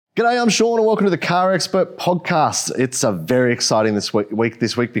G'day, I'm Sean and welcome to the CarExpert Podcast. It's a very exciting this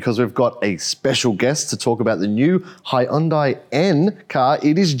week because we've got a special guest to talk about the new Hyundai N car.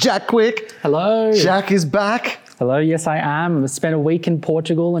 It is Jack Quick. Hello. Jack is back. Hello, yes I am. I spent a week in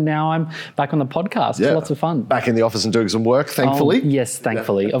Portugal and now I'm back on the podcast. Yeah. Lots of fun. Back in the office and doing some work, thankfully. Yes,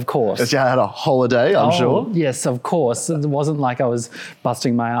 thankfully, of course. As you had a holiday, I'm sure. Yes, of course. It wasn't like I was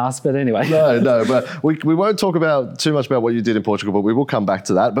busting my ass, but anyway. No, but we won't talk about too much about what you did in Portugal, but we will come back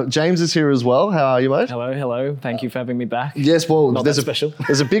to that. But James is here as well. How are you, mate? Hello. Thank you for having me back. Yes, well, Not that special.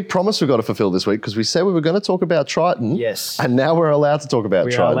 There's a big promise we've got to fulfill this week because we said we were going to talk about Triton. Yes. And now we're allowed to talk about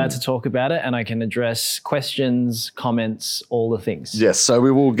Triton. We are allowed to talk about it and I can address questions, comments, all the things. Yes, so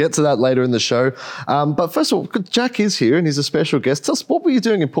we will get to that later in the show. But first of all, Jack is here and he's a special guest. Tell us, what were you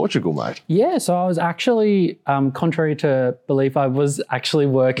doing in Portugal, mate? Yeah, so I was actually, contrary to belief, I was actually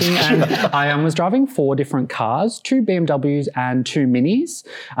working and I was driving 4 different cars, 2 BMWs and 2 Minis.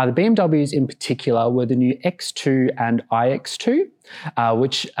 The BMWs in particular were the new X2 and iX2.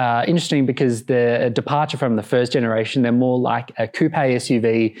 Which interesting because they're a departure from the first generation. They're more like a coupe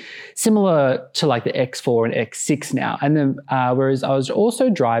SUV, similar to like the X4 and X6 now. And then whereas I was also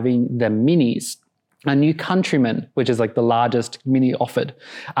driving the Minis, a new Countryman, which is like the largest Mini offered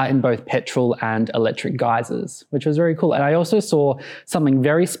in both petrol and electric guises, which was very cool. And I also saw something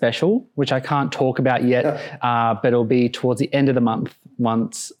very special, which I can't talk about yet, but it'll be towards the end of the month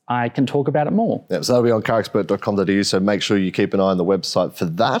once I can talk about it more. Yeah, so that'll be on carexpert.com.au, so make sure you keep an eye on the website for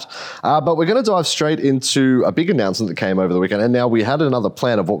that. But we're going to dive straight into a big announcement that came over the weekend, and now we had another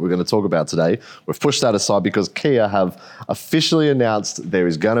plan of what we're going to talk about today. We've pushed that aside because Kia have officially announced there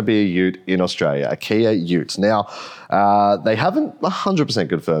is going to be a Ute in Australia, a Kia Ute. Now, they haven't 100%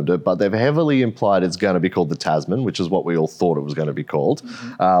 confirmed it, but they've heavily implied it's going to be called the Tasman, which is what we all thought it was going to be called.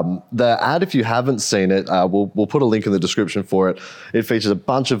 Mm-hmm. The ad, if you haven't seen it, we'll put a link in the description for it. It features a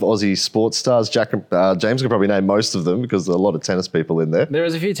bunch of Aussie sports stars. James can probably name most of them because there are a lot of tennis people in there. There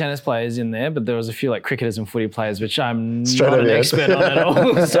was a few tennis players in there, but there was a few like cricketers and footy players, which I'm not an expert on at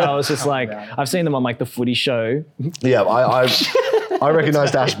all. So I was just like, I've seen them on like the footy show. Yeah, I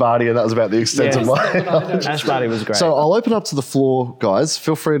recognised Ash Barty and that was about the extent of my knowledge. Ash Barty was great. So I'll open up to the floor, guys.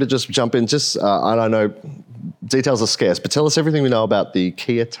 Feel free to just jump in. I know details are scarce, but tell us everything we know about the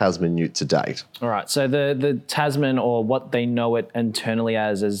Kia Tasman Ute to date. All right. So the Tasman, or what they know it internally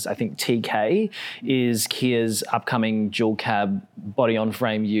as I think TK, is Kia's upcoming dual cab body on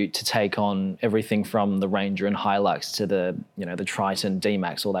frame Ute to take on everything from the Ranger and Hilux to the Triton,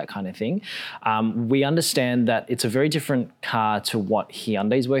 D-Max, all that kind of thing. We understand that it's a very different car to what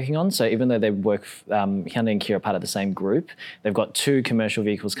Hyundai's working on. So even though they work, Hyundai and Kia are part of the same group, they've got 2 commercial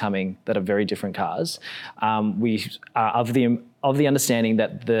vehicles coming that are very different cars. We are of the understanding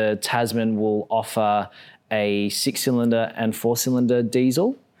that the Tasman will offer a 6-cylinder and 4-cylinder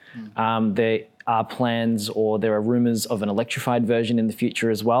diesel. There are plans, or there are rumours of an electrified version in the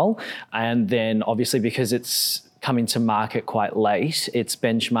future as well. And then obviously because it's coming to market quite late, it's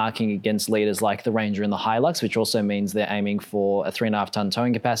benchmarking against leaders like the Ranger and the Hilux, which also means they're aiming for a 3.5-ton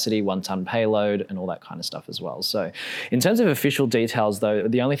towing capacity, 1-ton payload, and all that kind of stuff as well. So in terms of official details, though,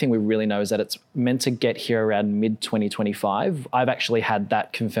 the only thing we really know is that it's meant to get here around mid-2025. I've actually had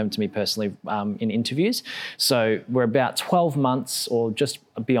that confirmed to me personally in interviews. So we're about 12 months or just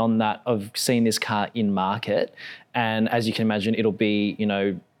beyond that of seeing this car in market. And as you can imagine, it'll be,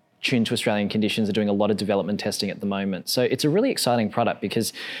 tuned to Australian conditions. Are doing a lot of development testing at the moment. So it's a really exciting product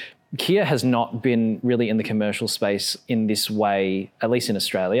because Kia has not been really in the commercial space in this way, at least in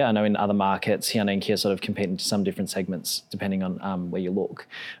Australia. I know in other markets, Hyundai and Kia sort of compete into some different segments depending on where you look.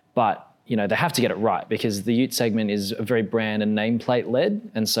 But they have to get it right because the Ute segment is a very brand and nameplate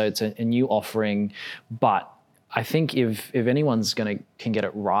led. And so it's a new offering. But I think if anyone's can get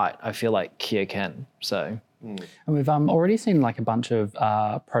it right, I feel like Kia can. So. And we've already seen like a bunch of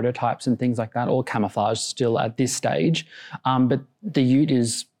prototypes and things like that, all camouflage still at this stage. But the Ute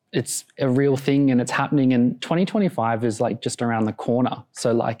it's a real thing and it's happening, and 2025 is like just around the corner.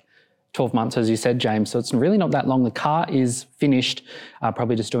 So like 12 months, as you said, James. So it's really not that long. The car is finished,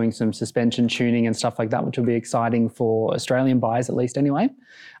 probably just doing some suspension tuning and stuff like that, which will be exciting for Australian buyers at least anyway.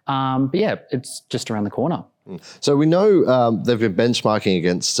 But yeah, it's just around the corner. So we know they've been benchmarking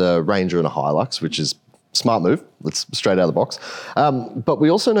against Ranger and a Hilux, which is smart move. That's straight out of the box. But we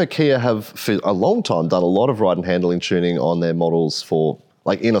also know Kia have, for a long time, done a lot of ride and handling tuning on their models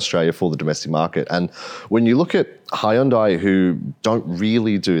in Australia for the domestic market. And when you look at Hyundai, who don't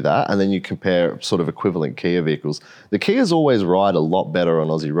really do that, and then you compare sort of equivalent Kia vehicles, the Kias always ride a lot better on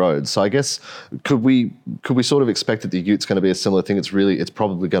Aussie roads. So I guess could we sort of expect that the Ute's going to be a similar thing? It's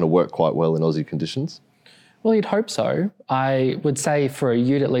probably going to work quite well in Aussie conditions. Well, you'd hope so. I would say for a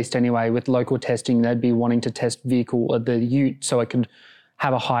ute, at least anyway, with local testing, they'd be wanting to test the ute so it could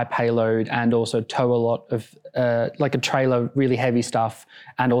have a high payload and also tow a lot of, like a trailer, really heavy stuff,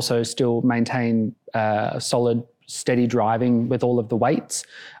 and also still maintain solid, steady driving with all of the weights.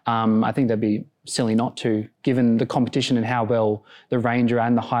 I think that'd be silly not to, given the competition and how well the Ranger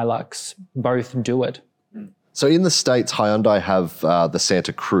and the Hilux both do it. So in the States, Hyundai have the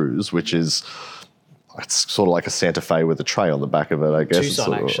Santa Cruz, which is, it's sort of like a Santa Fe with a tray on the back of it, I guess.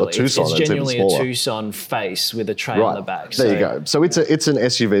 Tucson, actually. It's genuinely a Tucson face with a tray on the back. There you go. So it's an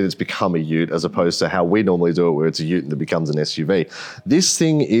SUV that's become a ute, as opposed to how we normally do it, where it's a ute and it becomes an SUV. This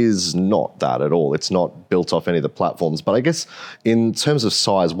thing is not that at all. It's not built off any of the platforms. But I guess in terms of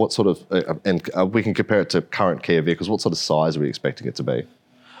size, what sort of, we can compare it to current Kia vehicles, what sort of size are we expecting it to be?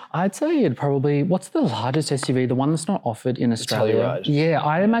 I'd say it'd probably, what's the largest SUV, the one that's not offered in Australia? Telluride. Yeah,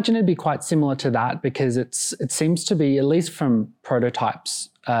 I imagine it'd be quite similar to that, because it seems to be, at least from prototypes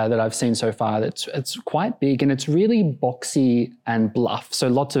that I've seen so far, it's quite big and it's really boxy and bluff. So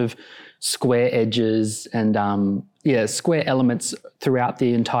lots of square edges and square elements throughout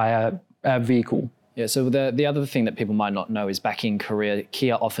the entire vehicle. Yeah, so the other thing that people might not know is back in Korea,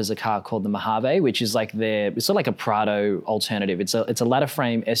 Kia offers a car called the Mojave, which is like it's sort of like a Prado alternative. It's a ladder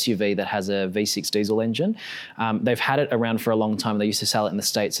frame SUV that has a V6 diesel engine. They've had it around for a long time. They used to sell it in the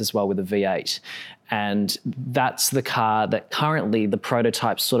States as well with a V8. And that's the car that currently the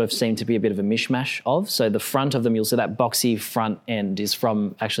prototypes sort of seem to be a bit of a mishmash of. So the front of them, you'll see that boxy front end is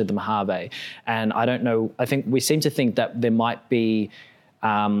from actually the Mojave. And I don't know, I think we seem to think that there might be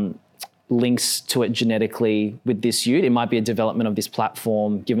links to it genetically with this ute. It might be a development of this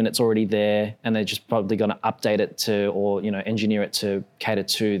platform, given it's already there, and they're just probably going to update it to, or engineer it to cater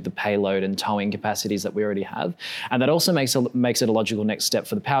to the payload and towing capacities that we already have. And that also makes it a logical next step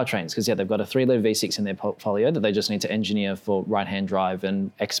for the powertrains, because they've got a 3-litre V6 in their portfolio that they just need to engineer for right-hand drive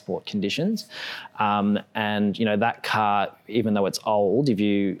and export conditions. And that car, even though it's old, if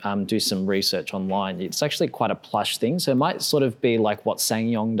you do some research online, it's actually quite a plush thing. So it might sort of be like what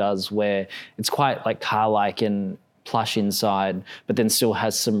SsangYong does, where it's quite like car-like and plush inside, but then still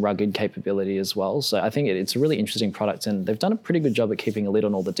has some rugged capability as well. So I think it's a really interesting product, and they've done a pretty good job at keeping a lid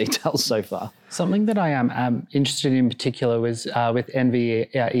on all the details so far. Something that I am interested in particular was with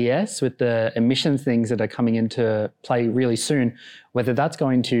NVES, with the emissions things that are coming into play really soon, whether that's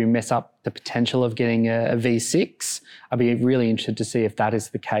going to mess up the potential of getting a V6. I'd be really interested to see if that is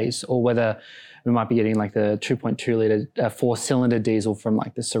the case, or whether we might be getting like the 2.2 litre 4-cylinder diesel from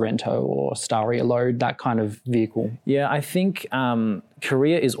like the Sorento or Staria Load, that kind of vehicle. Yeah, I think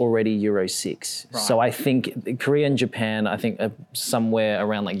Korea is already Euro 6. Right. So I think Korea and Japan, are somewhere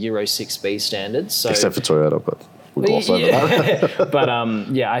around like Euro 6B standards. So, except for Toyota, but we'll gloss over that. But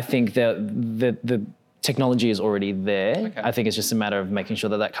I think the technology is already there. Okay. I think it's just a matter of making sure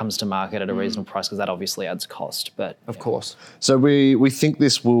that comes to market at a reasonable price, because that obviously adds cost. But of course. So we think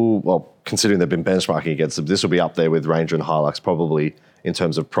this will, well, considering they've been benchmarking against them, this will be up there with Ranger and Hilux, probably in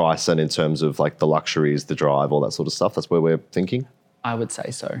terms of price and in terms of like the luxuries, the drive, all that sort of stuff. That's where we're thinking. I would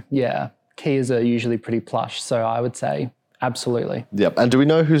say so. Yeah. Kias are usually pretty plush, so I would say absolutely. Yep. And do we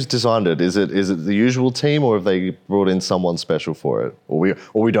know who's designed it? Is it the usual team, or have they brought in someone special for it? Or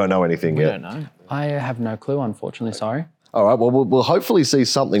we don't know anything yet? We don't know. I have no clue, unfortunately. Sorry. All right. Well, we'll hopefully see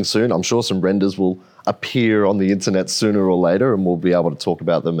something soon. I'm sure some renders will appear on the internet sooner or later, and we'll be able to talk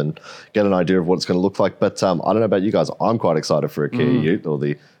about them and get an idea of what it's going to look like. But I don't know about you guys. I'm quite excited for a Kia Ute, or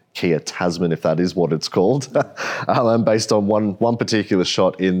the Kia Tasman, if that is what it's called. And based on one particular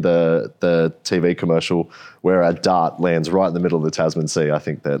shot in the TV commercial where a dart lands right in the middle of the Tasman Sea, I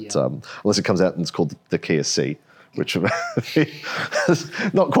think that unless it comes out and it's called the Kia Sea, which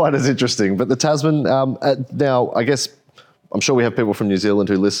is not quite as interesting. But the Tasman, now I guess I'm sure we have people from New Zealand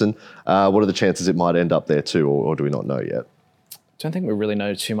who listen. What are the chances it might end up there too, or do we not know yet? I don't think we really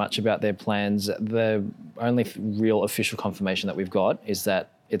know too much about their plans. The only real official confirmation that we've got is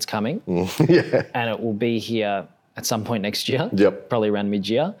that it's coming, and it will be here at some point next year, probably around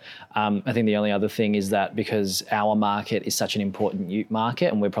mid-year. I think the only other thing is that because our market is such an important ute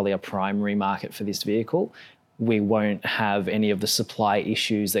market, and we're probably a primary market for this vehicle, we won't have any of the supply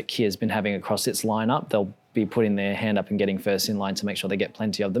issues that Kia's been having across its lineup. They'll be putting their hand up and getting first in line to make sure they get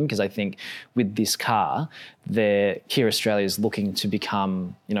plenty of them, because I think with this car, Kia Australia is looking to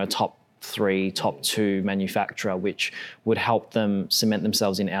become, top 3, top 2 manufacturer, which would help them cement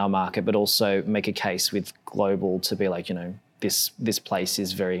themselves in our market, but also make a case with global to be like, this place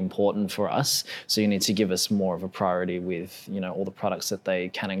is very important for us. So you need to give us more of a priority with, all the products that they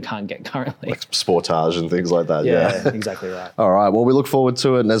can and can't get currently. Like Sportage and things like that. Yeah, exactly right. All right. Well, we look forward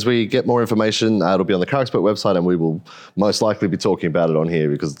to it. And as we get more information, it'll be on the CarExpert website, and we will most likely be talking about it on here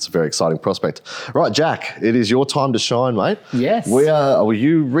because it's a very exciting prospect. Right, Jack, it is your time to shine, mate. Yes. Were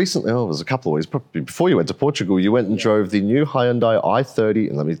you recently, it was a couple of weeks, probably before you went to Portugal, you went and drove the new Hyundai i30,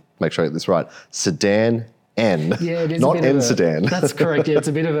 and let me make sure I get this right, Sedan N, Yeah, it is not N sedan. That's correct. Yeah, it's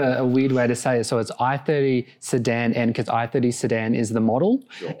a bit of a weird way to say it. So it's i30 Sedan N because i30 Sedan is the model,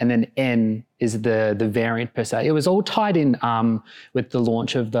 and then N is the variant per se. It was all tied in with the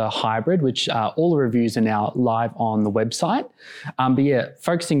launch of the hybrid, which all the reviews are now live on the website. But yeah,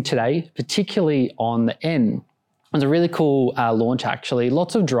 focusing today particularly on the N. It was a really cool launch, actually.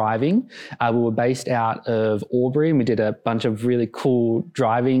 Lots of driving. We were based out of Albury, and we did a bunch of really cool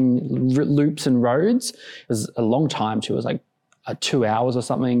driving loops and roads. It was a long time too. It was like 2 hours or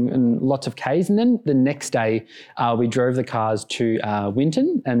something, and lots of Ks. And then the next day, we drove the cars to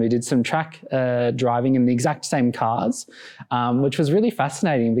Winton, and we did some track driving in the exact same cars, which was really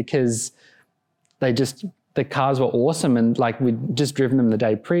fascinating because the cars were awesome, and like we'd just driven them the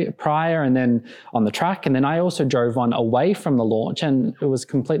day prior and then on the track. And then I also drove one away from the launch, and it was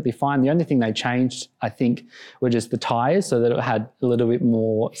completely fine. The only thing they changed, I think, were just the tires so that it had a little bit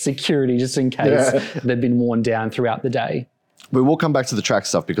more security just in case they'd been worn down throughout the day. We will come back to the track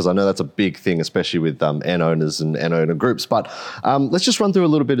stuff because I know that's a big thing, especially with N owners and N owner groups. But let's just run through a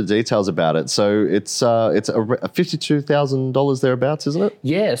little bit of details about it. So it's a $52,000 thereabouts, isn't it?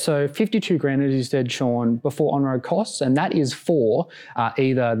 Yeah, so 52 grand, as you said, Sean, before on-road costs, and that is for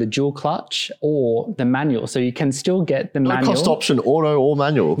either the dual clutch or the manual. So you can still get the manual. Cost option, auto or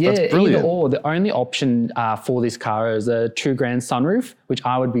manual. Yeah, that's brilliant. Either or. The only option for this car is a $2 grand sunroof, which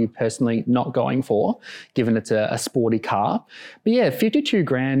I would be personally not going for, given it's a sporty car. But yeah, 52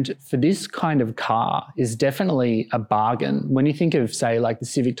 grand for this kind of car is definitely a bargain. When you think of, say, like the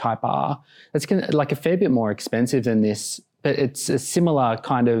Civic Type R, that's like a fair bit more expensive than this, but it's a similar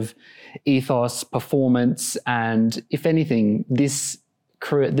kind of ethos, performance, and if anything,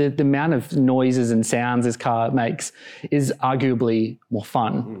 the amount of noises and sounds this car makes is arguably more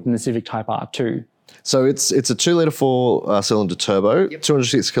fun than the Civic Type R2. So it's a 2-litre 4-cylinder turbo,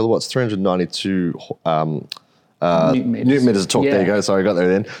 206 kilowatts, 392 Newton meters of torque. There you go. Sorry, I got there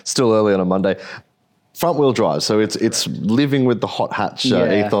then. Still early on a Monday. Front wheel drive. So it's living with the hot hatch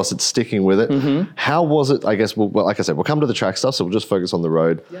ethos. It's sticking with it. How was it? I guess, well, like I said, we'll come to the track stuff. So we'll just focus on the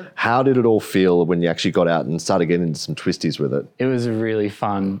road. How did it all feel when you actually got out and started getting into some twisties with it? It was really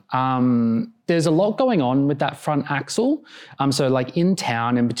fun. There's a lot going on with that front axle. So like in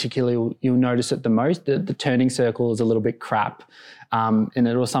town in particular, you'll notice it the most. The turning circle is a little bit crap. And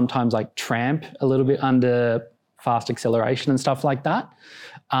it will sometimes like tramp a little bit under fast acceleration and stuff like that.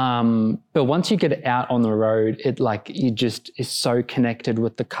 But once you get it out on the road, you just is so connected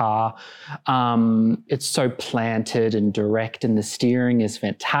with the car. It's so planted and direct, and the steering is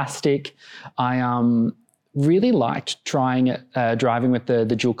fantastic. I really liked driving with the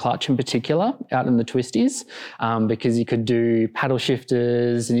dual clutch in particular out in the twisties, because you could do paddle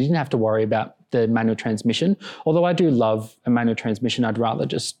shifters and you didn't have to worry about the manual transmission. Although I do love a manual transmission, I'd rather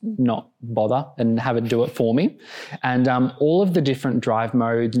just not bother and have it do it for me. And all of the different drive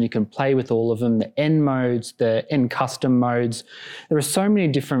modes, and you can play with all of them, the N modes, the N custom modes. There are so many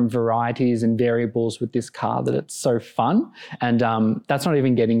different varieties and variables with this car that it's so fun. And that's not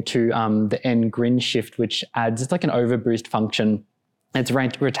even getting to the N grin shift, which it's like an overboost function. It's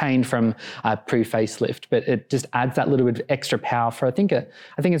retained from pre-facelift, but it just adds that little bit of extra power for, I think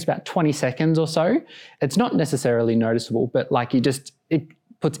it's about 20 seconds or so. It's not necessarily noticeable, but like it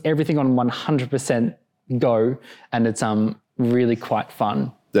puts everything on 100% go, and it's really quite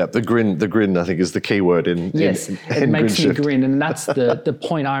fun. Yeah, the grin I think is the key word in it makes me grin, and that's the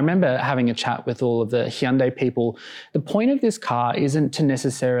point. I remember having a chat with all of the Hyundai people. The point of this car isn't to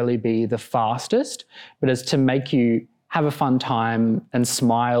necessarily be the fastest, but it's to make you have a fun time and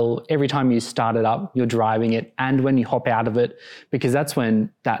smile every time you start it up, you're driving it, and when you hop out of it, because that's when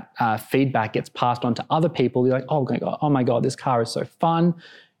that feedback gets passed on to other people. You're like, oh my God, this car is so fun.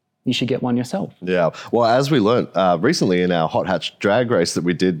 You should get one yourself. Yeah. Well, as we learned recently in our hot hatch drag race that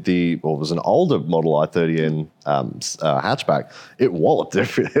we did, it was an older model i30N hatchback. It walloped.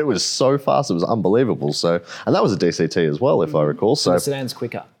 It was so fast. It was unbelievable. So, and that was a DCT as well, if I recall. So the sedan's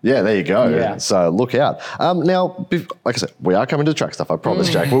quicker. Yeah, there you go. Yeah. So look out. Now, like I said, we are coming to the track stuff. I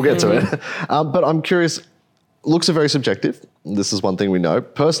promise, Jack. We'll get to it. But I'm curious. looks are very subjective. This is one thing we know.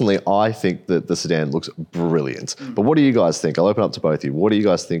 Personally, I think that the sedan looks brilliant. But what do you guys think? I'll open up to both of you. What do you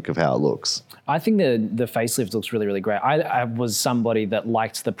guys think of how it looks? I think the facelift looks really, really great. I was somebody that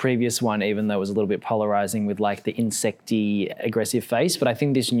liked the previous one, even though it was a little bit polarizing with like the insecty aggressive face. But I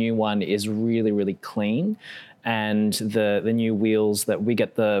think this new one is really, really clean. And the new wheels that we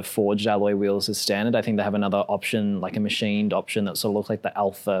get, the forged alloy wheels as standard. I think they have another option, like a machined option that sort of looks like the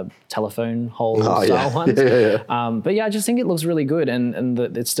Alpha telephone hole style ones. But yeah, I just think it looks really good, and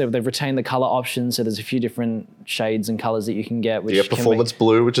they've retained the color option, so there's a few different shades and colors that you can get. Which you get performance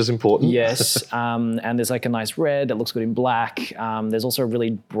blue, which is important. Yes, and there's like a nice red. It looks good in black. There's also a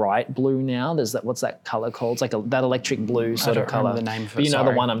really bright blue now. There's that. What's that color called? It's like that electric blue sort of color. The name of it, but you know the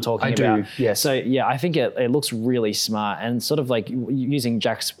one I'm talking about. I do. Yes. So yeah, I think it looks really smart, and sort of like using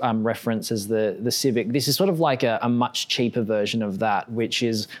Jack's reference as the Civic. This is sort of like a much cheaper version of that, which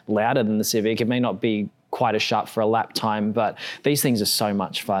is louder than the Civic. It may not be quite as sharp for a lap time, but these things are so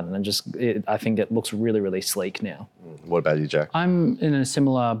much fun, and I think it looks really, really sleek now. What about you, Jack? I'm in a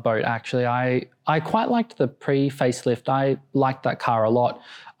similar boat, actually. I quite liked the pre-facelift. I liked that car a lot.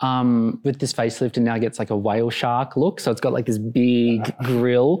 With this facelift, it now gets like a whale shark look. So it's got like this big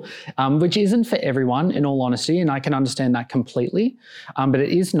grille, which isn't for everyone, in all honesty, and I can understand that completely. But it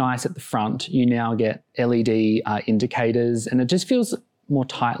is nice at the front. You now get LED indicators, and it just feels more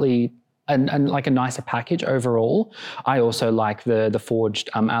tightly and like a nicer package overall. I also like the forged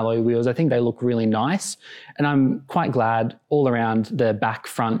alloy wheels. I think they look really nice, and I'm quite glad all around the back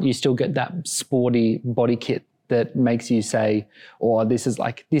front you still get that sporty body kit that makes you say, oh, this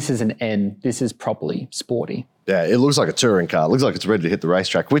is an N, this is properly sporty. Yeah, it looks like a touring car. It looks like it's ready to hit the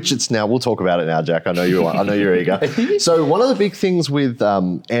racetrack, which it's now. We'll talk about it now, Jack. I know you're eager. So one of the big things with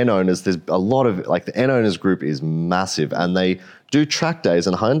N owners, there's a lot of, like, the N owners group is massive, and they do track days,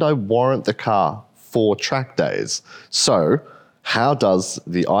 and Hyundai warrant the car for track days. So how does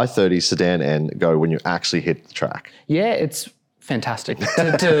the i30 Sedan N go when you actually hit the track? Yeah, it's fantastic.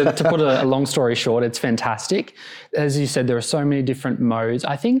 to put a long story short, it's fantastic. As you said, there are so many different modes.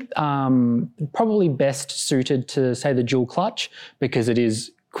 I think probably best suited to, say, the dual clutch, because it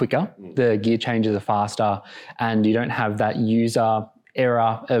is quicker. The gear changes are faster, and you don't have that user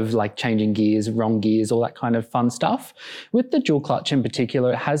error of like changing gears, wrong gears, all that kind of fun stuff. With the dual clutch in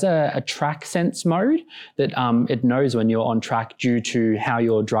particular, it has a track sense mode that it knows when you're on track due to how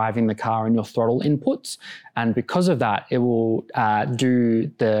you're driving the car and your throttle inputs. And because of that, it will do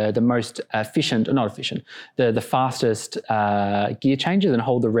the most the fastest gear changes and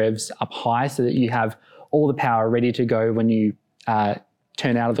hold the revs up high so that you have all the power ready to go when you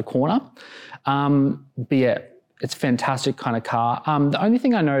turn out of the corner. But yeah, it's a fantastic kind of car. The only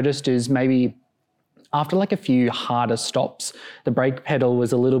thing I noticed is maybe after like a few harder stops, the brake pedal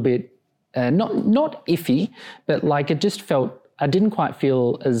was a little bit, not iffy, but like it just felt, I didn't quite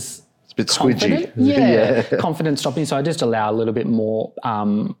feel as It's a bit confident. squidgy. Yeah, confident stopping. So I just allow a little bit more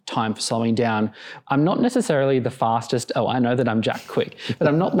time for slowing down. I'm not necessarily the fastest. Oh, I know that I'm Jack Quick, but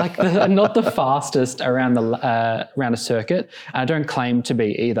I'm not like I'm not the fastest around a circuit. I don't claim to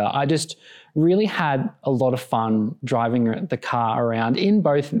be either. I just really had a lot of fun driving the car around in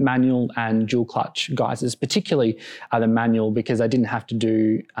both manual and dual clutch guises, particularly the manual, because I didn't have to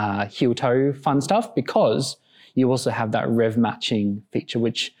do heel toe fun stuff, because you also have that rev matching feature,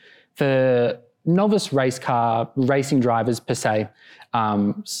 which for novice race car racing drivers per se,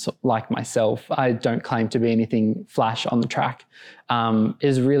 like myself, I don't claim to be anything flash on the track,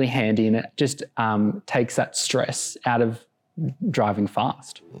 is really handy, and it just takes that stress out of driving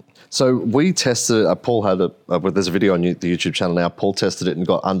fast. So we tested it. Paul had there's a video on the YouTube channel now. Paul tested it and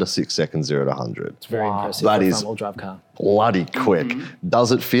got under 6 seconds 0 to 100. It's very impressive That for a is front-wheel drive car. Bloody quick.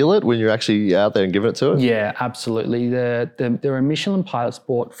 Does it feel it when you're actually out there and giving it to it? Yeah, absolutely. There are Michelin Pilot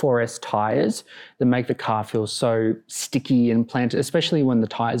Sport 4S tyres that make the car feel so sticky and planted, especially when the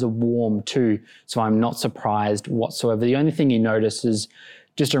tyres are warm too. So I'm not surprised whatsoever. The only thing you notice is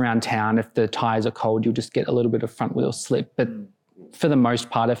just around town, if the tyres are cold, you'll just get a little bit of front wheel slip. But for the most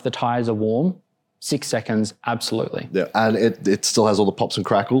part, if the tyres are warm, 6 seconds, absolutely. Yeah, and it still has all the pops and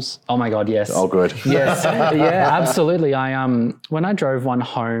crackles. Oh my God, yes. Oh, good. Yes, yeah, absolutely. When I drove one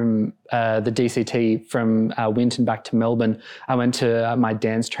home, the DCT from Winton back to Melbourne, I went to my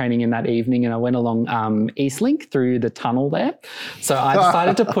dance training in that evening, and I went along Eastlink through the tunnel there. So I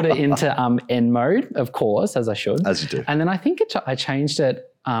decided to put it into N mode, of course, as I should. As you do. And then I think I changed it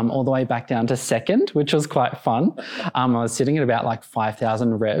all the way back down to second, which was quite fun. I was sitting at about like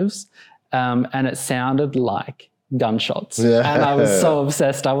 5,000 revs. And it sounded like gunshots. And I was so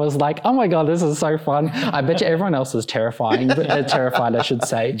obsessed. I was like, oh my God, this is so fun. I bet you everyone else was terrified, I should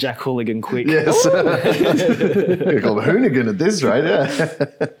say. Jack Hooligan quick. Yes. You call him Hoonigan at this rate,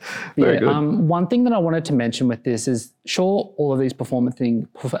 Very good. One thing that I wanted to mention with this is, sure, all of these performance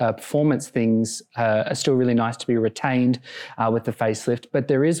things are still really nice to be retained with the facelift, but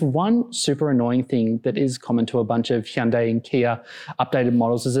there is one super annoying thing that is common to a bunch of Hyundai and Kia updated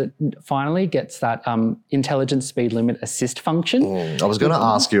models, is it finally gets that intelligent speed limit assist function. I was going to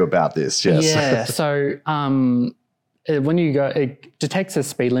ask you about this, yes. Yeah, so when you go, it detects a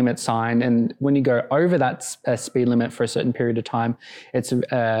speed limit sign, and when you go over that speed limit for a certain period of time, it's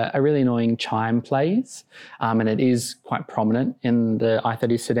a really annoying chime plays, and it is quite prominent in the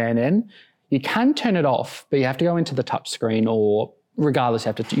i30 Sedan N. You can turn it off, but you have to go into the touch screen, or regardless,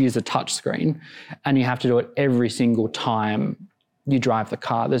 you have to use a touch screen, and you have to do it every single time you drive the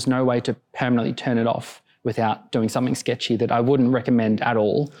car. There's no way to permanently turn it off without doing something sketchy that I wouldn't recommend at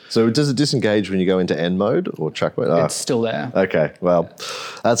all. So does it disengage when you go into N mode or track mode? It's still there. Okay, well,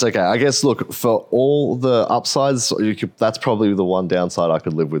 that's okay. I guess, look, for all the upsides, that's probably the one downside I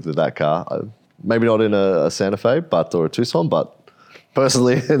could live with that car. Maybe not in a Santa Fe or a Tucson, but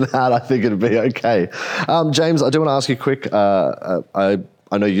personally in that, I think it'd be okay. James, I do want to ask you quick. I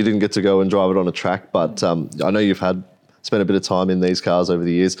know you didn't get to go and drive it on a track, but I know you've spent a bit of time in these cars over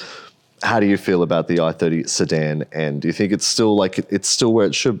the years. How do you feel about the i30 sedan? And do you think it's still where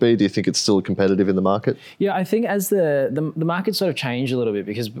it should be? Do you think it's still competitive in the market? Yeah, I think as the market sort of changed a little bit,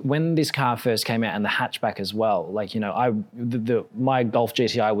 because when this car first came out, and the hatchback as well, like, you know, my Golf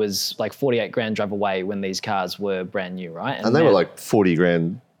GTI was like 48 grand drive away when these cars were brand new, right? And they were like 40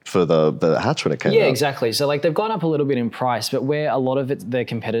 grand for the hatch when it came out. Yeah, exactly. So like they've gone up a little bit in price, but where a lot of their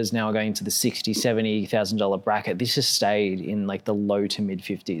competitors now are going to the $60,000, $70,000 bracket, this has stayed in like the low to mid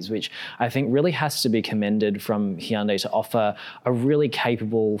 50s, which I think really has to be commended from Hyundai to offer a really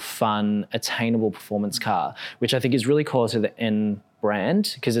capable, fun, attainable performance car, which I think is really core to the N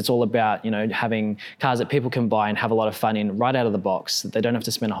brand, because it's all about, you know, having cars that people can buy and have a lot of fun in right out of the box, that they don't have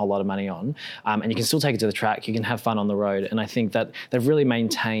to spend a whole lot of money on, and you can still take it to the track, you can have fun on the road. And I think that they've really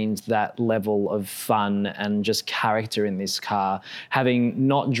maintained that level of fun and just character in this car, having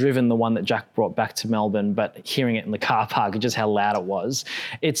not driven the one that Jack brought back to Melbourne, but hearing it in the car park, just how loud it was.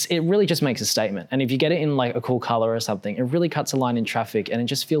 It really just makes a statement. And if you get it in like a cool color or something, it really cuts a line in traffic and it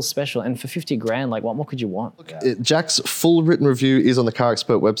just feels special. And for 50 grand, like what more could you want? Jack's full written review is on the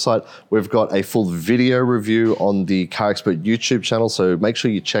CarExpert website. We've got a full video review on the CarExpert YouTube channel, so make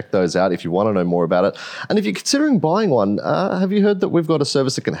sure you check those out if you want to know more about it. And if you're considering buying one, have you heard that we've got a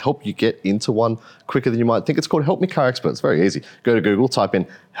service that can help you get into one quicker than you might think? It's called Help Me Car Expert. It's very easy. Go to Google, type in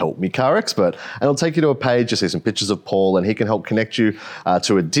Help Me Car Expert, and it'll take you to a page. You see some pictures of Paul, and he can help connect you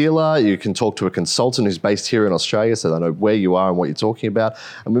to a dealer. You can talk to a consultant who's based here in Australia, so they know where you are and what you're talking about.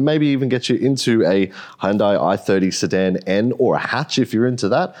 And we maybe even get you into a Hyundai i30 Sedan N or a hatch if you're into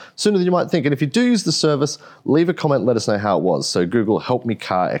that, sooner than you might think. And if you do use the service, leave a comment, let us know how it was. So Google Help Me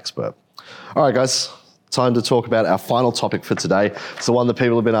Car Expert. All right, guys. Time to talk about our final topic for today. It's the one that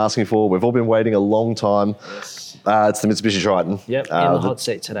people have been asking for. We've all been waiting a long time. Yes. It's the Mitsubishi Triton. Yep, in the hot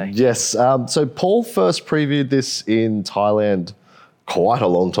seat today. Yes. So Paul first previewed this in Thailand quite a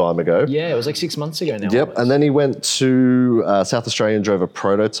long time ago. Yeah, it was like 6 months ago now. Yep, and then he went to South Australia and drove a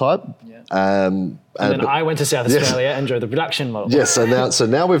prototype. Yeah. And then I went to South Australia and drove the production model. Yes, so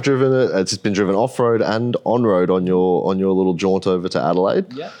now we've driven it. It's been driven off-road and on-road on your little jaunt over to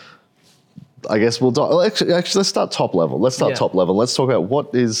Adelaide. Yeah. I guess actually let's start top level. Let's talk about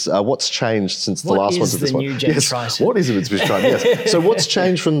what's changed since the last one to this one. What is the new Gen Triton? What is a Mitsubishi Triton? Yes. So what's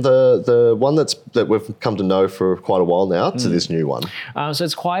changed from the one that we've come to know for quite a while now to this new one? So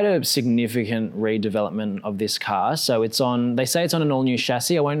it's quite a significant redevelopment of this car. So they say it's on an all new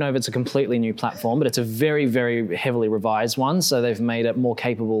chassis. I won't know if it's a completely new platform, but it's a very, very heavily revised one. So they've made it more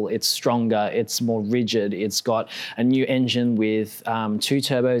capable. It's stronger. It's more rigid. It's got a new engine with 2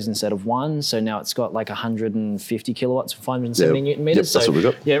 turbos instead of 1. So now it's got like 150 kilowatts, 570 Newton meters. Yep, that's what we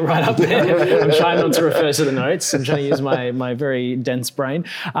got. Yeah, right up there. I'm trying not to refer to the notes. I'm trying to use my very dense brain.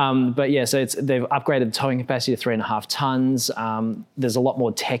 But yeah, so they've upgraded the towing capacity to 3.5 tons. There's a lot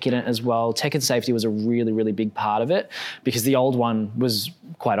more tech in it as well. Tech and safety was a really, really big part of it, because the old one was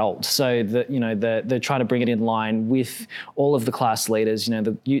quite old. So they're trying to bring it in line with all of the class leaders. You know,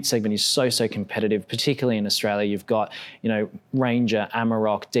 the Ute segment is so competitive, particularly in Australia. You've got, Ranger,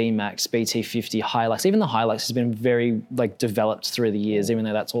 Amarok, D-Max, BT RT50, Hilux. Even the Hilux has been very like developed through the years, even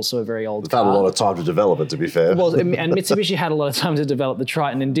though that's also a very old It's car. had a lot of time to develop it, to be fair. Well, and Mitsubishi had a lot of time to develop the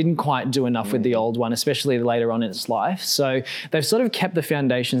Triton and didn't quite do enough with the old one, especially later on in its life. So they've sort of kept the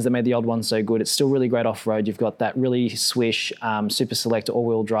foundations that made the old one so good. It's still really great off-road. You've got that really swish, super select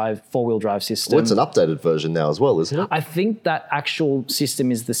all-wheel drive, four-wheel drive system. Well, it's an updated version now as well, isn't it? I think that actual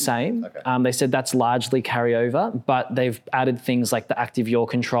system is the same. Okay. They said that's largely carryover, but they've added things like the active yaw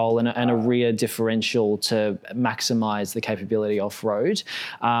control and a rear differential to maximize the capability off-road.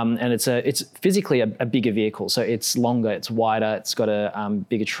 And it's physically a bigger vehicle. So it's longer, it's wider, it's got a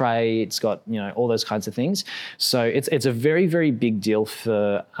bigger tray, it's got, all those kinds of things. So it's a very, very big deal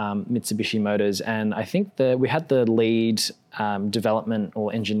for Mitsubishi Motors. And I think we had the lead development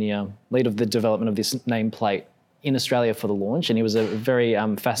or engineer, lead of the development of this nameplate in Australia for the launch, and he was a very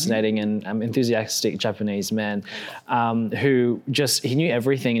fascinating and enthusiastic Japanese man who he knew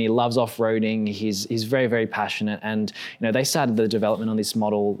everything, and he loves off-roading. He's very, very passionate, and they started the development on this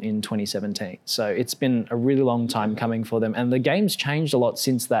model in 2017. So it's been a really long time coming for them, and the game's changed a lot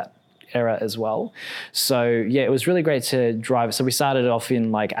since that era as well. So yeah, it was really great to drive. So we started off in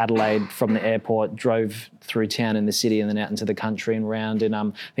like Adelaide from the airport, drove through town in the city and then out into the country and round. And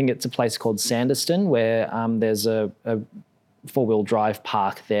I think it's a place called Sanderston where there's a four-wheel drive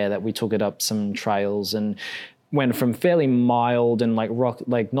park there that we took it up some trails and went from fairly mild and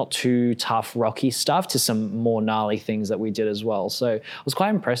like not too tough rocky stuff to some more gnarly things that we did as well. So I was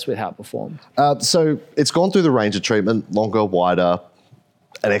quite impressed with how it performed. So it's gone through the Ranger treatment, longer, wider,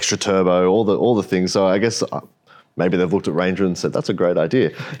 an extra turbo, all the things. So I guess maybe they've looked at Ranger and said, that's a great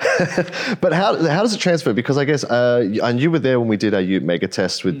idea. But how does it transfer? Because I guess, and you were there when we did our Ute mega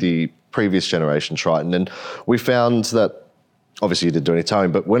test with the previous generation Triton, and we found that obviously you didn't do any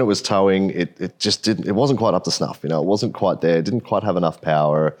towing, but when it was towing, it wasn't quite up to snuff. It wasn't quite there. It didn't quite have enough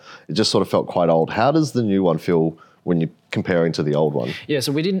power. It just sort of felt quite old. How does the new one feel when you're comparing to the old one? Yeah,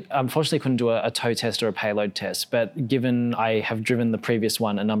 so we unfortunately couldn't do a tow test or a payload test, but given I have driven the previous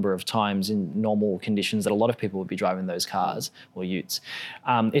one a number of times in normal conditions that a lot of people would be driving those cars or utes,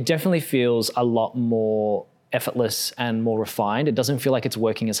 it definitely feels a lot more effortless and more refined. It doesn't feel like it's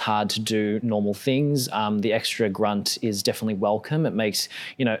working as hard to do normal things. The extra grunt is definitely welcome. It makes,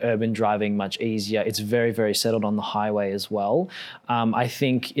 urban driving much easier. It's very, very settled on the highway as well. I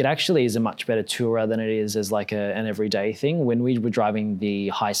think it actually is a much better tourer than it is as like an everyday thing. When we were driving the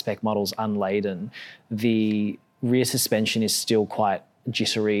high spec models unladen, the rear suspension is still quite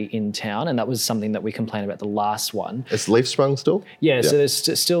jittery in town, and that was something that we complained about the last one. It's leaf sprung still? Yeah, so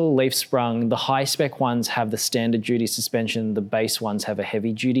there's still leaf sprung. The high spec ones have the standard duty suspension. The base ones have a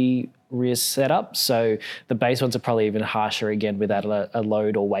heavy duty rear setup. So the base ones are probably even harsher again without a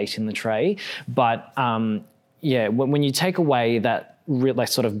load or weight in the tray. But when you take away that like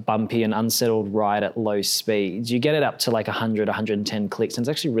sort of bumpy and unsettled ride at low speeds, you get it up to like 100, 110 clicks, and it's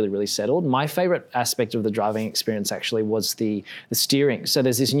actually really, really settled. My favorite aspect of the driving experience actually was the steering. So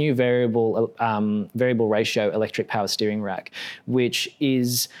there's this new variable ratio electric power steering rack, which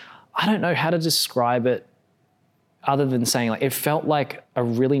is, I don't know how to describe it other than saying like it felt like a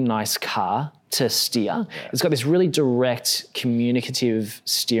really nice car to steer. Yeah. It's got this really direct, communicative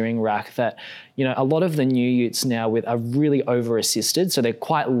steering rack that, a lot of the new utes now are really over-assisted. So they're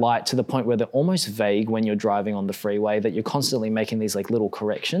quite light to the point where they're almost vague when you're driving on the freeway, that you're constantly making these like little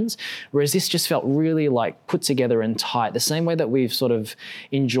corrections. Whereas this just felt really like put together and tight, the same way that we've sort of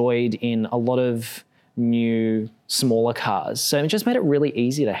enjoyed in a lot of new smaller cars. So it just made it really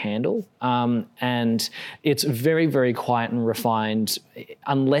easy to handle. And it's very, very quiet and refined,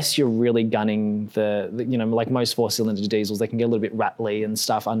 unless you're really gunning like most 4-cylinder diesels, they can get a little bit rattly and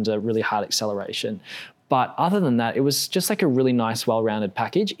stuff under really hard acceleration. But other than that, it was just like a really nice, well-rounded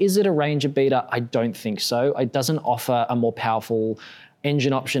package. Is it a Ranger beater? I don't think so. It doesn't offer a more powerful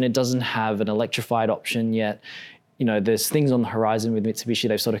engine option. It doesn't have an electrified option yet. There's things on the horizon with Mitsubishi.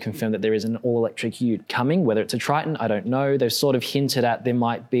 They've sort of confirmed that there is an all-electric ute coming. Whether it's a Triton, I don't know. They've sort of hinted at there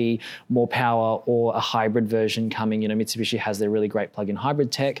might be more power or a hybrid version coming. Mitsubishi has their really great plug-in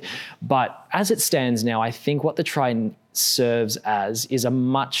hybrid tech. But as it stands now, I think what the Triton serves as is a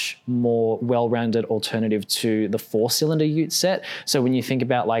much more well-rounded alternative to the 4-cylinder ute set. So when you think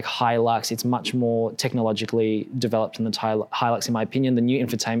about like Hilux, it's much more technologically developed than the Hilux, in my opinion. The new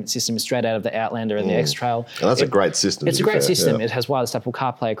infotainment system is straight out of the Outlander and the X-Trail. And that's a great system. It's a great system. Yeah. It has wireless Apple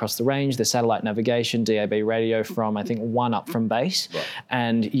CarPlay across the range, the satellite navigation, DAB radio from, I think, 1 up from base. Right.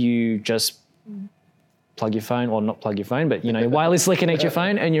 And you just plug your phone, or not plug your phone, but, wirelessly connect your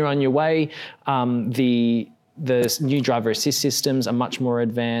phone and you're on your way. The new driver assist systems are much more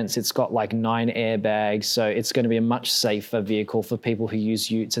advanced. It's got like 9 airbags. So it's going to be a much safer vehicle for people who use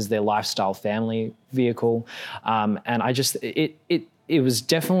utes as their lifestyle family vehicle. And I just, it was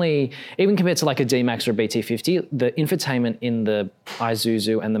definitely, even compared to like a D-Max or a BT50, the infotainment in the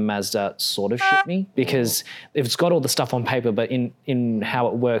Isuzu and the Mazda sort of shit me, because it's got all the stuff on paper, but in how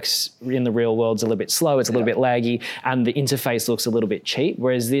it works in the real world, it's a little bit slow, it's a little bit laggy, and the interface looks a little bit cheap,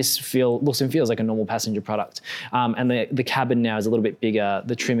 whereas this looks and feels like a normal passenger product. And the cabin now is a little bit bigger,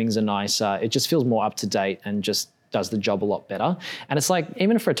 the trimmings are nicer, it just feels more up to date and just does the job a lot better. And it's like,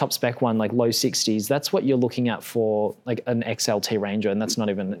 even for a top spec one, like low 60s, that's what you're looking at for like an XLT Ranger, and that's not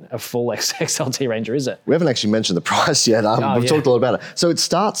even a full XLT Ranger, is it? We haven't actually mentioned the price yet. We've talked a lot about it. So it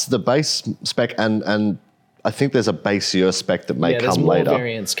starts the base spec, and I think there's a base year spec that may come later. There's more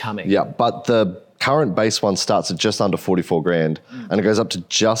variants coming. Yeah, but the current base one starts at just under 44 grand, and it goes up to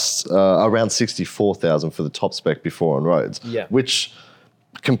just around 64,000 for the top spec before on roads. Yeah. Which,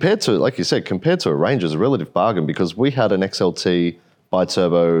 compared to, like you said, compared to a Ranger, is a relative bargain, because we had an XLT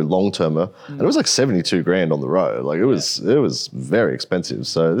bi-turbo long-termer, and it was like 72 grand on the road. Like it was very expensive.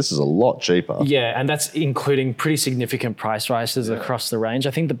 So this is a lot cheaper. Yeah, and that's including pretty significant price rises across the range.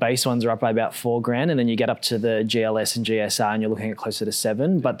 I think the base ones are up by about 4 grand, and then you get up to the GLS and GSR and you're looking at closer to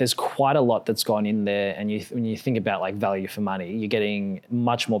 7. But there's quite a lot that's gone in there, and when you think about like value for money, you're getting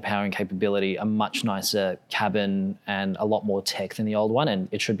much more power and capability, a much nicer cabin, and a lot more tech than the old one, and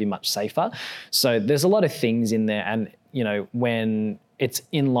it should be much safer. So there's a lot of things in there, and you know, when it's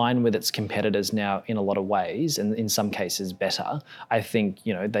in line with its competitors now in a lot of ways, and in some cases better, I think,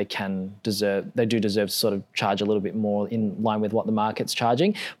 you know, they do deserve to sort of charge a little bit more in line with what the market's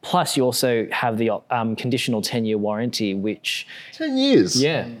charging. Plus you also have the conditional 10-year warranty, which... 10 years?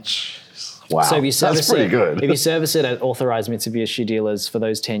 Yeah. Wow, so if you service that's pretty good. If you service it at authorised Mitsubishi dealers for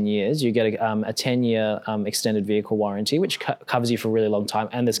those 10 years, you get a 10-year extended vehicle warranty, which covers you for a really long time,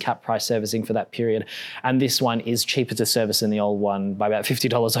 and there's cap price servicing for that period. And this one is cheaper to service than the old one by about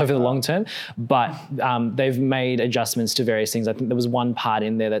 $50 over the long term, but they've made adjustments to various things. I think there was one part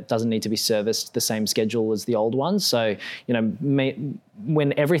in there that doesn't need to be serviced the same schedule as the old one. So, you know,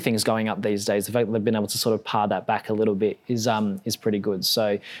 when everything's going up these days, the fact that they've been able to sort of par that back a little bit is pretty good.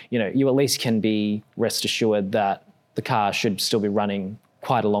 So, you know, you at least can be rest assured that the car should still be running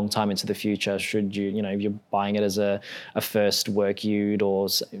quite a long time into the future. Should you, you know, if you're buying it as a first work ute, or,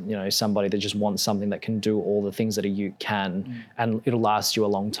 you know, somebody that just wants something that can do all the things that a ute can, and it'll last you a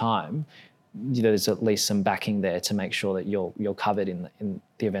long time, you know, there's at least some backing there to make sure that you're covered in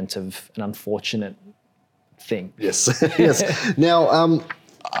the event of an unfortunate thing. Yes, yes. Now,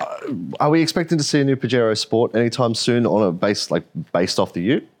 are we expecting to see a new Pajero Sport anytime soon on a based off the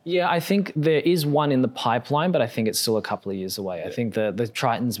Ute? Yeah, I think there is one in the pipeline, but I think it's still a couple of years away. I think the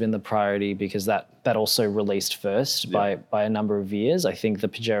Triton's been the priority, because that also released first by a number of years. I think the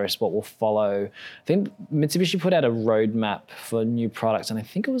Pajero Sport will follow. I think Mitsubishi put out a roadmap for new products, and I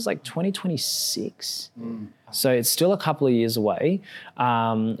think it was like 2026. So it's still a couple of years away.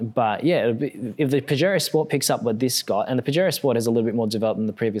 But yeah, if the Pajero Sport picks up what this got, and the Pajero Sport is a little bit more developed than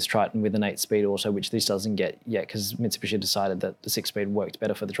the previous Triton with an 8-speed auto, which this doesn't get yet, because Mitsubishi decided that the 6-speed worked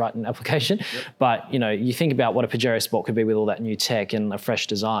better for the Triton application. But, you know, you think about what a Pajero Sport could be with all that new tech and a fresh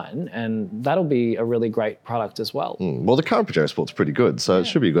design, and that'll be a really great product as well. Well, the current Pajero Sport's pretty good, so it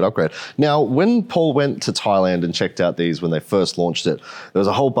should be a good upgrade. Now, when Paul went to Thailand and checked out these when they first launched it, there was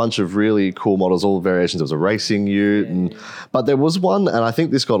a whole bunch of really cool models, all variations. There was a racing ute, but there was one, and I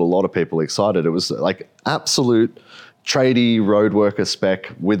think this got a lot of people excited. It was like absolute tradie road worker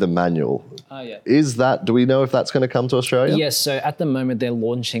spec with a manual. Do we know if that's going to come to Australia? Yes, so at the moment they're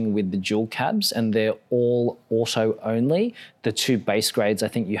launching with the dual cabs, and they're all auto only. The 2 base grades, I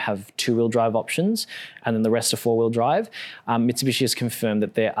think you have 2-wheel drive options, and then the rest are 4-wheel drive. Mitsubishi has confirmed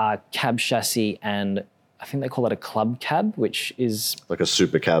that there are cab chassis, and I think they call it a club cab, which is like a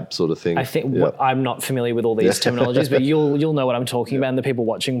super cab sort of thing. I think I'm not familiar with all these terminologies, but you'll know what I'm talking about, and the people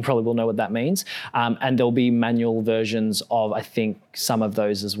watching probably will know what that means. And there'll be manual versions of, I think, some of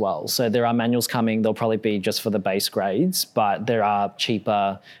those as well. So there are manuals coming. They'll probably be just for the base grades, but there are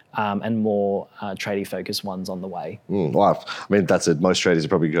cheaper and more tradie focused ones on the way. Well, I mean, that's it. Most tradies are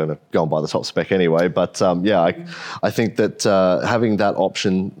probably going to go and buy the top spec anyway. But I think that having that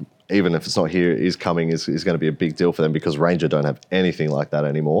option, even if it's not here, is coming, is going to be a big deal for them, because Ranger don't have anything like that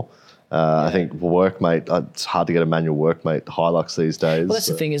anymore. I think Workmate, it's hard to get a manual Workmate Hilux these days. Well, that's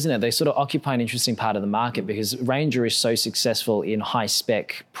the thing, isn't it? They sort of occupy an interesting part of the market, because Ranger is so successful in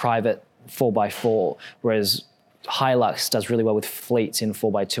high-spec private 4x4, whereas Hilux does really well with fleets in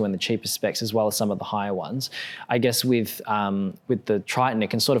 4x2 and the cheaper specs, as well as some of the higher ones. I guess with the Triton, it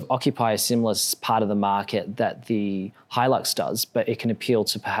can sort of occupy a similar part of the market that the Hilux does, but it can appeal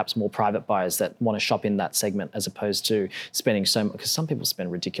to perhaps more private buyers that want to shop in that segment, as opposed to spending so much, because some people spend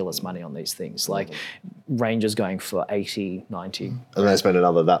ridiculous money on these things, like Rangers going for 80, 90. And they spend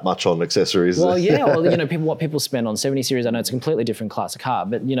another that much on accessories. Well, yeah, well, what people spend on 70 series, I know it's a completely different class of car,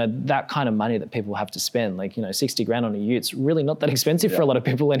 but that kind of money that people have to spend, like 60 grand on a Ute's really not that expensive for a lot of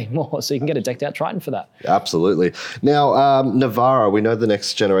people anymore. So you can get a decked out Triton for that. Absolutely. Now, Navara, we know the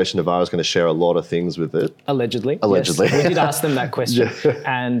next generation Navara is going to share a lot of things with it. Allegedly. Yes. We did ask them that question.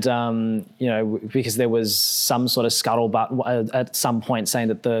 And, because there was some sort of scuttlebutt at some point saying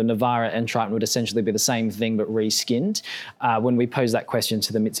that the Navara and Triton would essentially be the same thing but reskinned. When we posed that question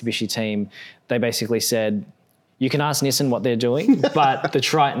to the Mitsubishi team, they basically said, you can ask Nissan what they're doing, but the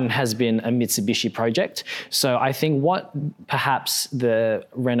Triton has been a Mitsubishi project. So I think what perhaps the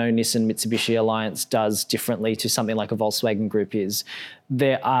Renault-Nissan-Mitsubishi alliance does differently to something like a Volkswagen Group is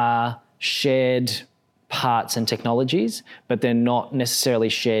there are shared parts and technologies, but they're not necessarily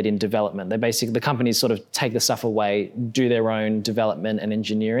shared in development. They basically, the companies sort of take the stuff away, do their own development and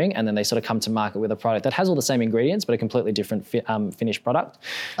engineering, and then they sort of come to market with a product that has all the same ingredients, but a completely different finished product.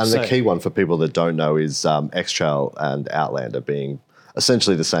 And the key one for people that don't know is X-Trail and Outlander being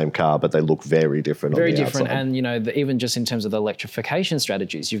essentially the same car, but they look very different. Very different. And, even just in terms of the electrification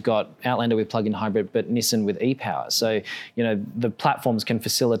strategies, you've got Outlander with plug-in hybrid, but Nissan with e-power. So, the platforms can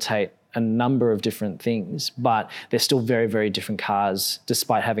facilitate a number of different things, but they're still very, very different cars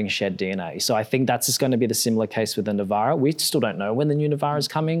despite having shared DNA. So I think that's just going to be the similar case with the Navara. We still don't know when the new Navara is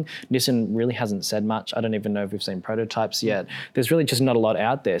coming. Nissan really hasn't said much. I don't even know if we've seen prototypes yet. There's really just not a lot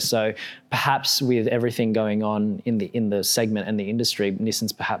out there. So perhaps with everything going on in the segment and the industry,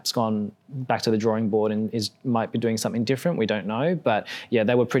 Nissan's perhaps gone back to the drawing board and might be doing something different. We don't know. But yeah,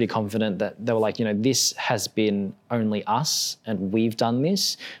 they were pretty confident that they were like, this has been only us and we've done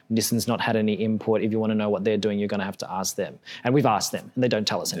this. Nissan's not had any input. If you want to know what they're doing, you're going to have to ask them. And we've asked them and they don't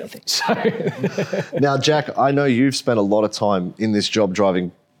tell us anything. So Now, Jack, I know you've spent a lot of time in this job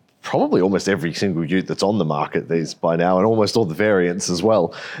driving probably almost every single Ute that's on the market by now, and almost all the variants as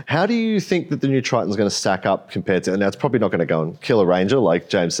well. How do you think that the new Triton's going to stack up compared to, and now it's probably not going to go and kill a Ranger like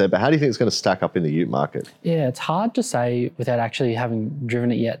James said, but how do you think it's going to stack up in the Ute market? Yeah, it's hard to say without actually having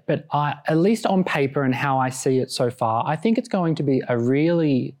driven it yet, but at least on paper and how I see it so far, I think it's going to be a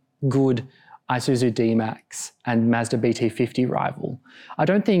really good Isuzu D-Max and Mazda BT50 rival. I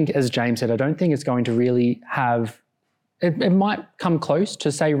don't think, as James said, I don't think it's going to really have, it might come close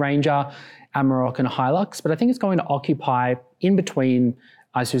to, say, Ranger, Amarok and Hilux, but I think it's going to occupy in between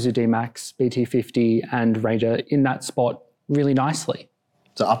Isuzu D-Max, BT50 and Ranger in that spot really nicely.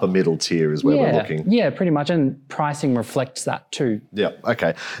 So upper middle tier is where we're looking. Yeah, pretty much, and pricing reflects that too. Yeah,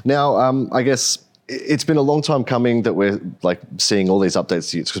 okay. Now, I guess it's been a long time coming that we're seeing all these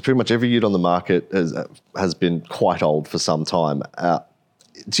updates to Utes, because pretty much every Ute on the market has been quite old for some time.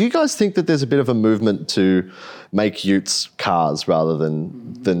 Do you guys think that there's a bit of a movement to make Utes cars rather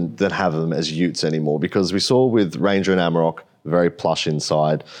than have them as Utes anymore? Because we saw with Ranger and Amarok, very plush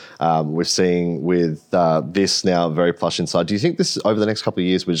inside. We're seeing with this now, very plush inside. Do you think this, over the next couple of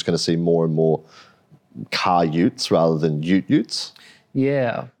years, we're just going to see more and more car Utes rather than Utes?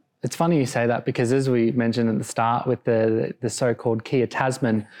 Yeah. It's funny you say that, because as we mentioned at the start with the so-called Kia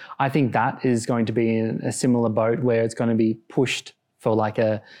Tasman, I think that is going to be in a similar boat where it's going to be pushed for like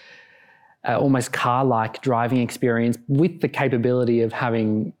a almost car-like driving experience with the capability of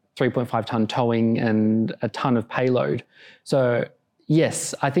having 3.5 ton towing and a ton of payload. So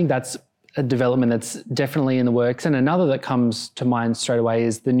yes, I think that's a development that's definitely in the works. And another that comes to mind straight away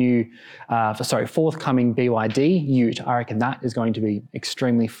is the new, forthcoming BYD Ute. I reckon that is going to be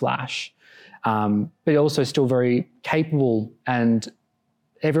extremely flash, but also still very capable. And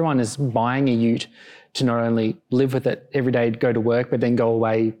everyone is buying a Ute to not only live with it every day, go to work, but then go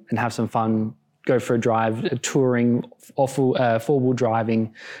away and have some fun, go for a drive, touring, four-wheel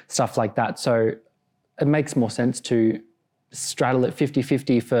driving, stuff like that. So it makes more sense to straddle it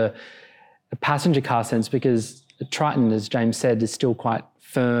 50-50 for a passenger car sense, because the Triton, as James said, is still quite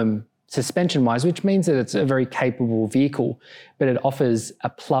firm suspension-wise, which means that it's a very capable vehicle, but it offers a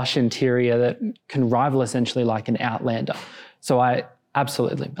plush interior that can rival essentially like an Outlander. So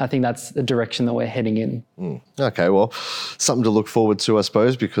Absolutely. I think that's the direction that we're heading in. Okay, well, something to look forward to, I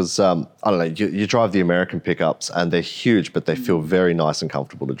suppose, because, I don't know, you drive the American pickups and they're huge, but they feel very nice and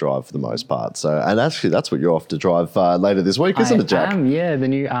comfortable to drive for the most part. So, and actually, that's what you're off to drive later this week, isn't it, Jack? I am, yeah, the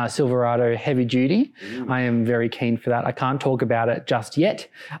new Silverado Heavy Duty. I am very keen for that. I can't talk about it just yet,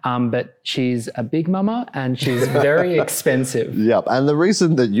 but she's a big mama and she's very expensive. Yep, and the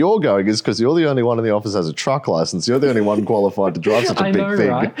reason that you're going is because you're the only one in the office that has a truck license. You're the only one qualified to drive such a big thing.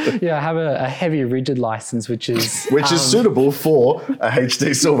 Right? Yeah, I have a heavy rigid license, which is suitable for a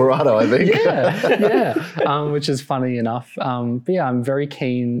HD Silverado, I think. Which is funny enough. But yeah, I'm very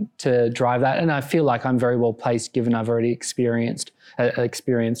keen to drive that, and I feel like I'm very well placed given I've already experienced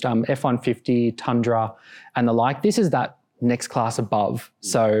F-150, Tundra, and the like. This is that next class above,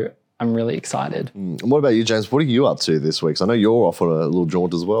 so I'm really excited. And what about you, James? What are you up to this week? 'Cause I know you're off on a little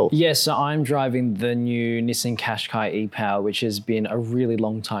jaunt as well. Yes, so I'm driving the new Nissan Qashqai e-Power, which has been a really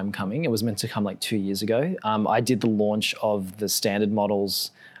long time coming. It was meant to come like 2 years ago. I did the launch of the standard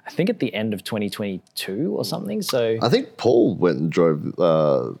models, I think at the end of 2022 or something. So I think Paul went and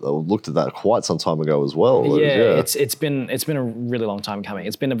looked at that quite some time ago as well. Yeah. It's been a really long time coming.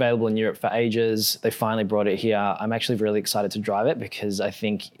 It's been available in Europe for ages. They finally brought it here. I'm actually really excited to drive it because I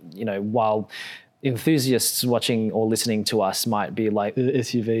think, while enthusiasts watching or listening to us might be like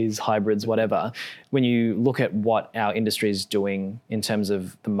SUVs, hybrids, whatever, when you look at what our industry is doing in terms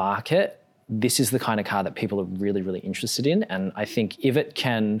of the market, this is the kind of car that people are really, really interested in. And I think if it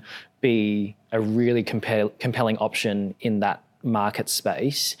can be a really compelling option in that market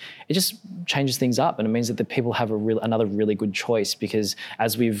space, it just changes things up, and it means that the people have another really good choice, because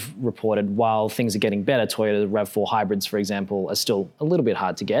as we've reported, while things are getting better, Toyota RAV4 hybrids, for example, are still a little bit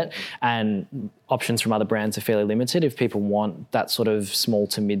hard to get, and options from other brands are fairly limited if people want that sort of small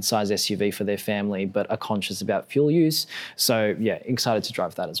to mid-size SUV for their family but are conscious about fuel use. So yeah, excited to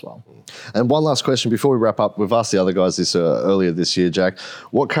drive that as well. And one last question before we wrap up. We've asked the other guys this earlier this year, Jack.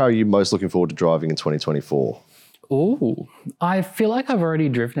 What car are you most looking forward to driving in 2024? Oh, I feel like I've already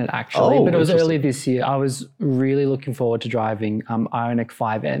driven it actually, but it was early this year. I was really looking forward to driving Ioniq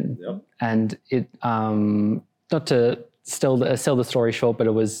 5N, and it not to sell the story short, but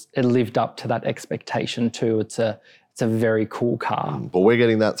it lived up to that expectation too. It's a very cool car. But we're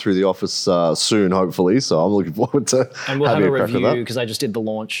getting that through the office soon, hopefully. So I'm looking forward to and we'll have a review, because I just did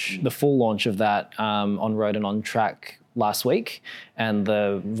the full launch of that on road and on track last week, and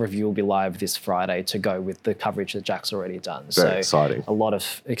the review will be live this Friday to go with the coverage that Jack's already done. Very exciting. A lot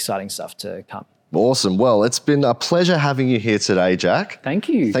of exciting stuff to come. Awesome. Well, it's been a pleasure having you here today, Jack. Thank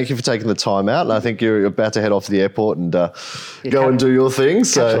you. Thank you for taking the time out. And I think you're about to head off to the airport and go and do your thing.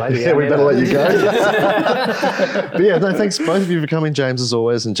 So we better let you go. But yeah, no, thanks both of you for coming, James, as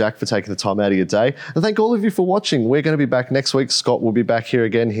always, and Jack for taking the time out of your day. And thank all of you for watching. We're going to be back next week. Scott will be back here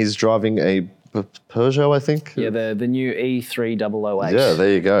again. He's driving a Peugeot, I think. Yeah, the new E3008. Yeah,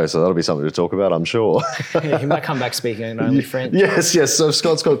 there you go. So that'll be something to talk about, I'm sure. He might come back speaking in only French. Yes. So if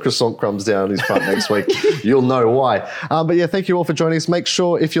Scott's got croissant crumbs down his front next week, you'll know why. But yeah, thank you all for joining us. Make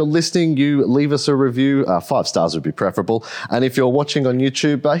sure if you're listening, you leave us a review. 5 stars would be preferable. And if you're watching on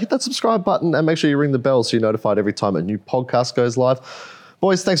YouTube, hit that subscribe button and make sure you ring the bell so you're notified every time a new podcast goes live.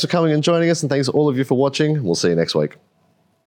 Boys, thanks for coming and joining us, and thanks all of you for watching. We'll see you next week.